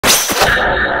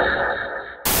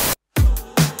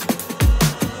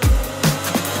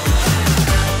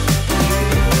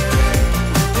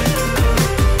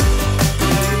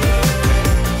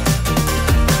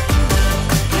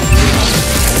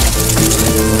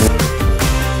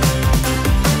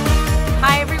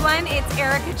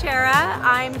Julia.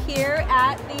 I'm here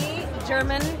at the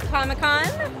German Comic-Con.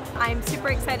 I'm super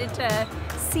excited to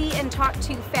see and talk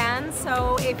to fans,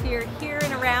 so if you're here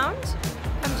and around,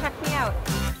 come check me out.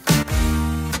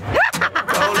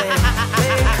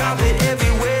 Carpet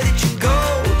everywhere that you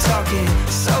go, talking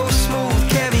so smooth,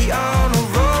 carry on a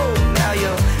roll. Now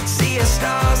you're seeing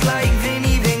stars like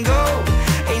Vinny Van Gogh.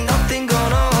 Ain't nothing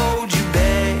gonna hold you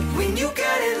back when you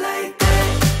got it like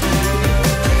that.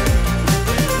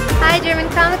 Hi German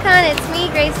Comic-Con, it's me,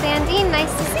 Grace Van Dien.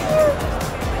 Nice to see you.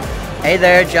 Hey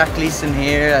there, Jack Gleason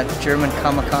here at German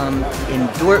Comic-Con in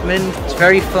Dortmund. It's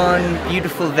very fun,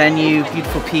 beautiful venue,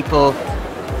 beautiful people,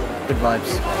 good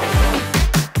vibes.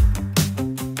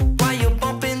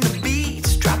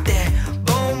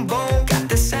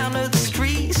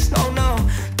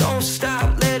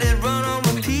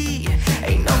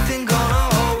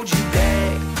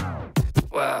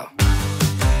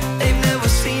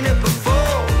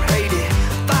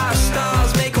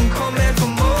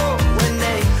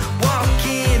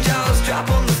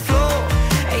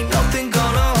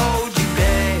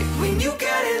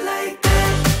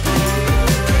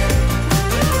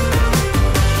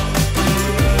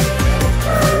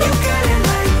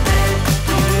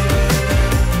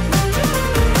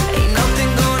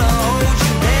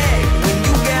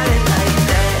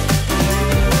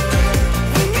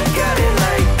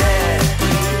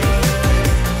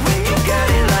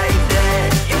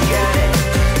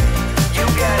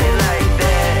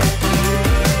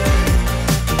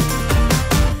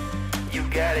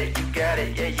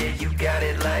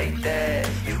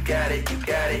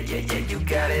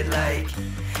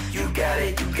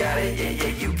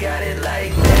 You got it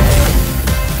like that.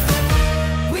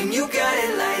 When you got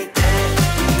it like that.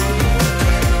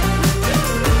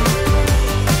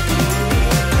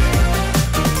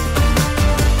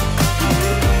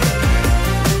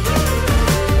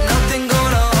 Nothing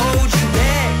gonna hold you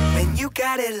back when you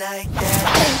got it like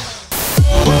that.